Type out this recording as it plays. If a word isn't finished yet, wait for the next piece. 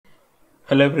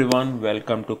Hello everyone,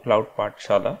 welcome to Cloud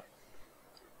Pathshala.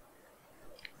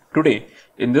 Today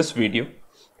in this video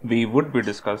we would be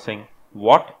discussing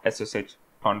what SSH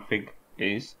config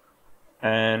is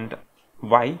and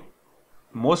why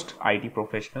most IT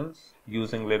professionals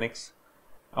using Linux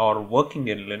or working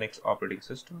in Linux operating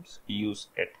systems use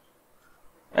it.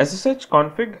 SSH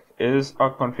config is a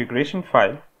configuration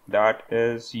file that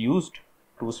is used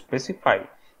to specify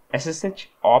SSH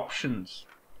options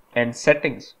and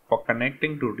settings for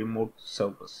connecting to remote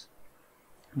servers.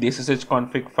 The SSH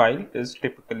config file is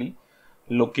typically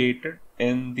located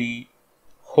in the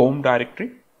home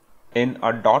directory in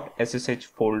a .ssh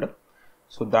folder.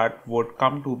 So that would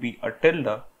come to be a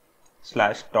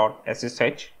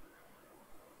 ~.ssh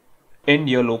in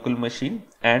your local machine,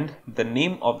 and the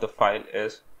name of the file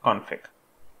is config.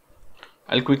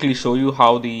 I'll quickly show you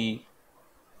how the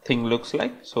thing looks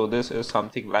like. So this is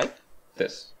something like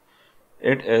this.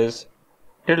 It is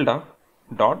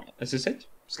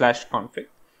 ~.ssh/config.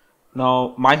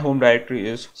 Now my home directory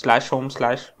is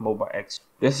 /home/mobax.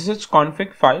 The SSH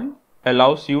config file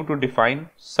allows you to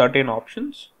define certain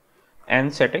options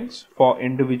and settings for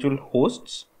individual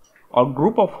hosts or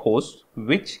group of hosts,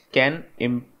 which can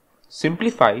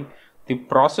simplify the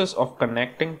process of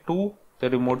connecting to the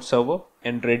remote server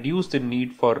and reduce the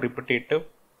need for repetitive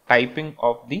typing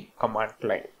of the command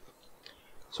line.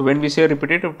 So when we say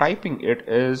repetitive typing, it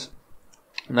is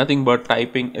nothing but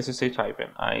typing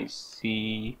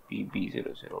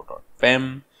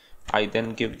ssh-icpb00.pem. I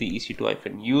then give the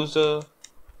ec2-user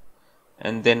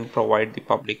and then provide the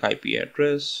public IP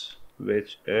address,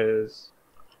 which is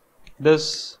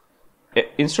this.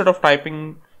 Instead of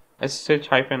typing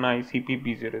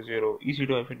ssh-icpb00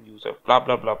 ec2-user blah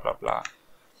blah blah blah blah,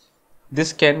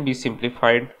 this can be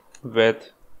simplified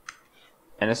with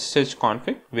an SSH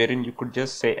config, wherein you could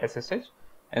just say SSH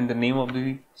and the name of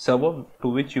the server to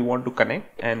which you want to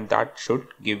connect, and that should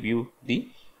give you the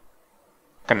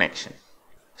connection.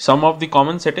 Some of the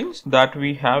common settings that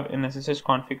we have in SSH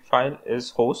config file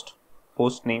is host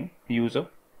name, user,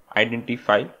 identity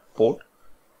file, port,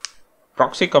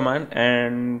 proxy command,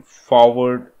 and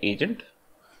forward agent.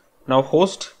 Now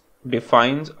host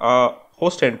defines a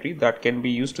host entry that can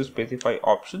be used to specify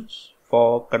options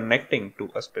for connecting to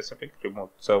a specific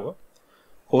remote server.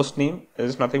 Host name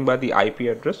is nothing but the IP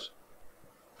address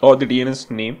or the DNS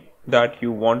name that you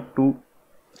want to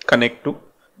connect to.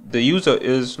 The user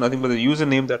is nothing but the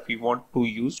username that we want to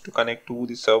use to connect to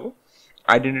the server.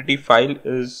 Identity file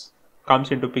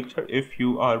comes into picture if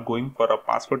you are going for a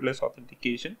passwordless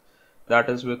authentication, that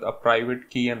is with a private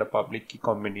key and a public key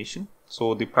combination.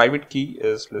 So the private key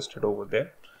is listed over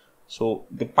there. So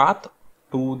the path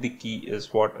to the key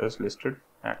is what is listed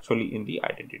actually in the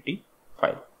identity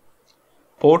file.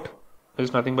 Port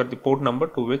is nothing but the port number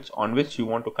on which you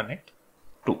want to connect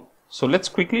to. So let's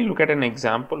quickly look at an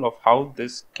example of how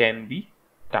this can be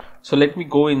done. So let me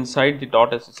go inside the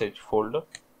 .ssh folder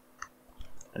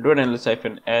and do an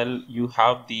ls-l. You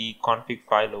have the config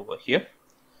file over here.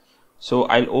 So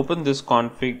I'll try to open this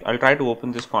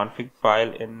config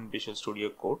file in Visual Studio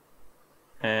Code,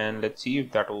 and let's see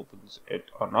if that opens it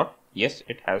or not. Yes,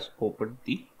 it has opened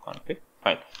the config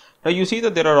file. Now you see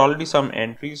that there are already some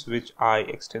entries which I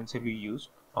extensively use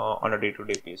on a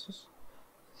day-to-day basis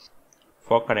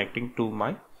for connecting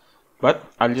to but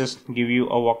I'll just give you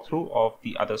a walkthrough of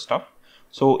the other stuff.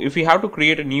 So if we have to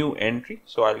create a new entry,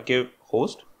 so I'll give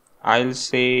host. I'll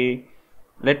say,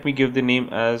 let me give the name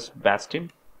as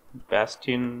Bastion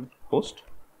host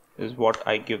is what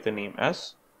I give the name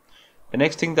as. The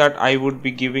next thing that I would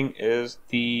be giving is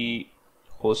the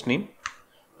host name.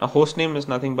 Now host name is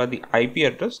nothing but the IP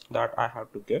address that I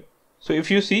have to give. So if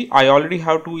you see, I already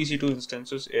have two EC2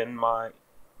 instances in my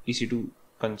EC2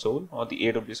 console or the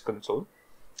AWS console.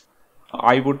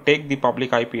 I would take the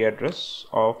public IP address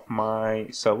of my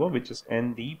server, which is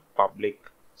in the public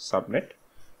subnet.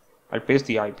 I'll paste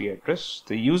the IP address.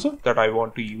 The user that I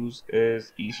want to use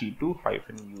is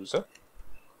ec2-user.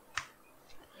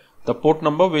 The port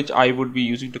number which I would be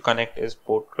using to connect is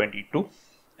port 22,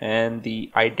 and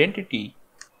the identity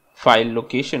file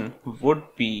location would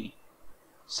be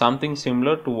something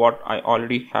similar to what I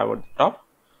already have at the top,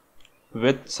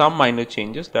 with some minor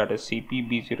changes, that is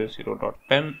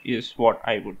cpb00.pem is what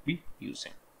I would be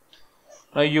using.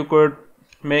 Now you could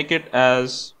make it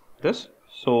as this.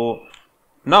 So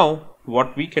now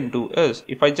what we can do is,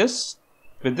 if I just,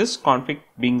 with this config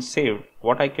being saved,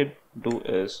 what I could do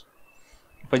is,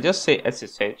 if I just say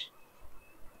SSH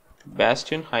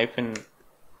bastion-host,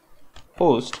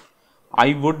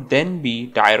 I would then be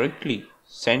directly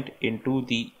sent into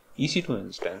the EC2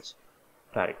 instance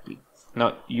directly.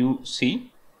 Now you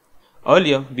see,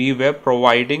 earlier we were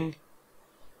providing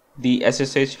the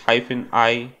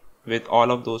SSH-I with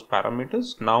all of those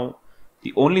parameters. Now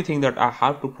the only thing that I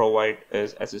have to provide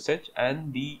is SSH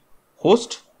and the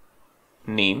host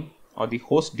name or the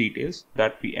host details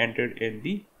that we entered in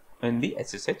the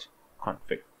SSH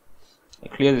config. I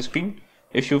clear the screen.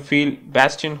 If you feel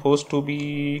Bastion host to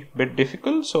be a bit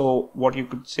difficult, so what you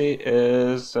could say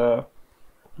is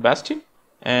Bastion,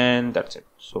 and that's it.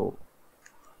 So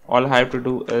all I have to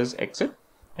do is exit,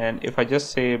 and if I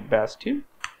just say Bastion,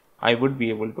 I would be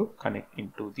able to connect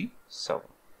into the server.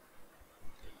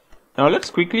 Now let's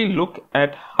quickly look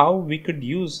at how we could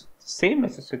use the same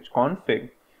SSH config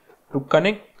to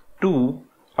connect to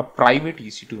a private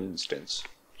EC2 instance.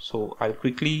 So I'll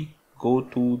quickly go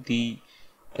to the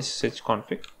SSH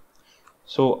config.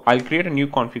 So I'll create a new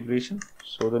configuration.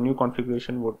 So the new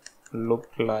configuration would look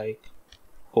like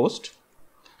host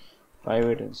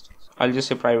private instance. I'll just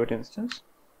say private instance.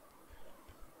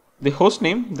 The host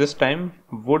name this time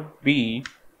would be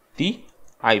the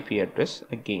IP address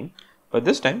again, but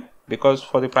this time, because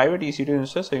for the private EC2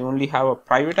 instance I only have a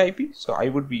private IP, so I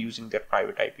would be using that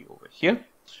private IP over here.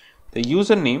 The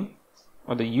username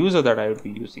or the user that I would be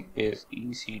using is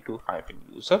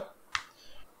EC2-user.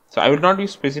 So I will not be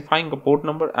specifying a port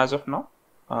number as of now.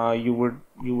 You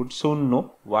would soon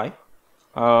know why.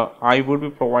 I would be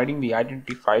providing the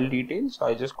identity file details.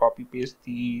 I just copy paste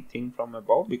the thing from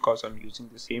above because I'm using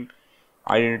the same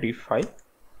identity file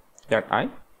that I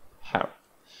have.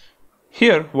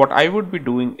 Here what I would be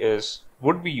doing is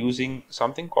would be using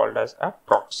something called as a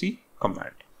proxy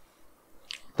command.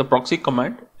 The proxy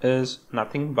command is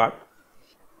nothing but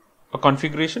a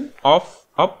configuration of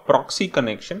a proxy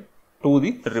connection to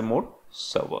the remote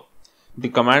server. The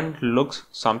command looks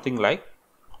something like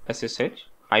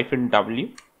SSH-w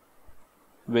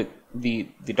with the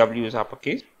W is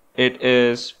uppercase. It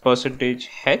is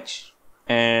 %h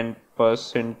and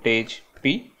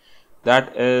 %p.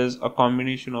 That is a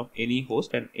combination of any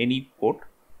host and any port.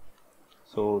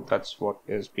 So that's what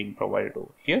is being provided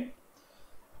over here.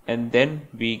 And then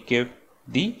we give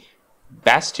the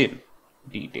Bastion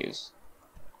details.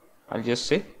 I'll just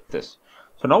say this.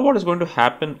 So now what is going to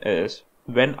happen is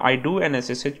when I do an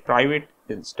SSH private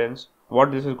instance, what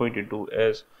this is going to do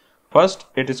is first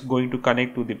it is going to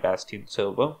connect to the Bastion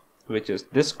server, which is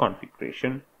this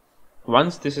configuration.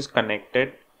 Once this is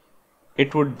connected,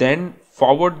 it would then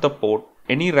forward the port,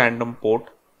 any random port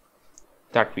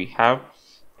that we have,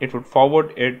 it would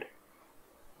forward it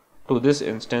to this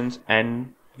instance,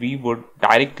 and we would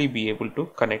directly be able to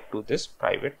connect to this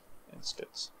private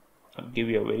instance. I'll give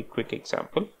you a very quick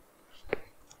example.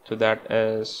 So that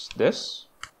is this,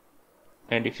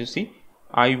 and if you see,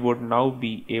 I would now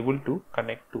be able to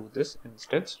connect to this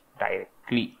instance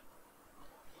directly.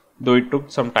 Though it took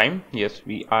some time, yes,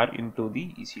 we are into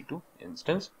the EC2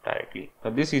 instance directly. Now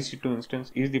this EC2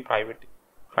 instance is the private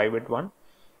one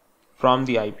from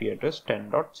the IP address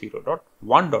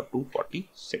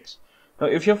 10.0.1.246. Now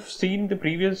if you have seen the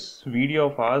previous video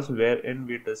of ours wherein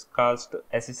we discussed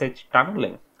SSH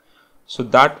tunneling, so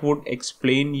that would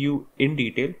explain you in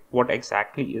detail what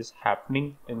exactly is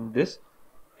happening in this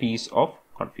piece of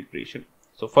configuration.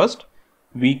 So first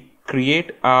we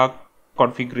create a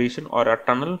configuration or a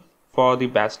tunnel for the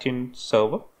Bastion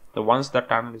server. Once the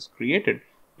tunnel is created,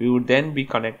 we would then be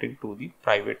connecting to the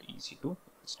private EC2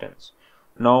 instance.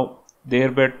 Now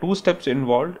there were two steps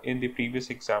involved in the previous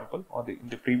example or in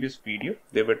the previous video.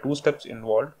 There were two steps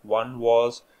involved. One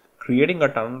was creating a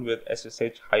tunnel with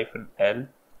SSH-L.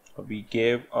 We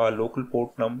gave a local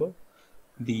port number,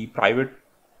 the private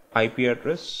IP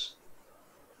address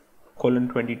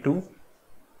 :22,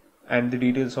 and the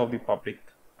details of the public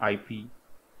IP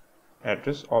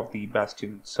address of the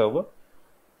Bastion server.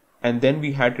 And then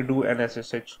we had to do an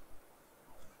SSH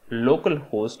local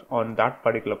host on that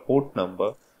particular port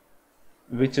number,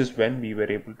 which is when we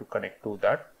were able to connect to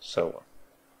that server.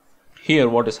 Here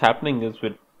what is happening is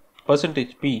with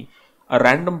 %p, a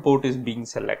random port is being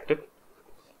selected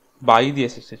by the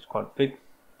SSH config,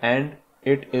 and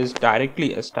it is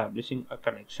directly establishing a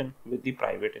connection with the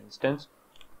private instance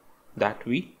that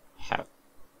we have.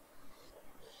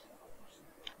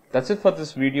 That's it for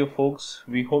this video, folks.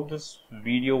 We hope this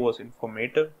video was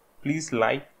informative. Please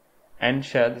like and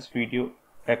share this video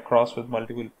across with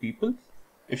multiple people.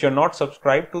 If you're not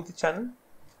subscribed to the channel,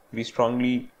 we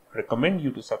strongly recommend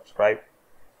you to subscribe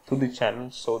to the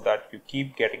channel so that you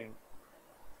keep getting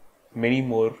many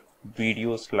more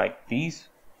videos like these.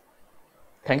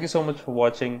 Thank you so much for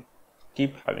watching.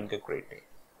 Keep having a great day.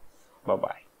 Bye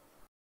bye.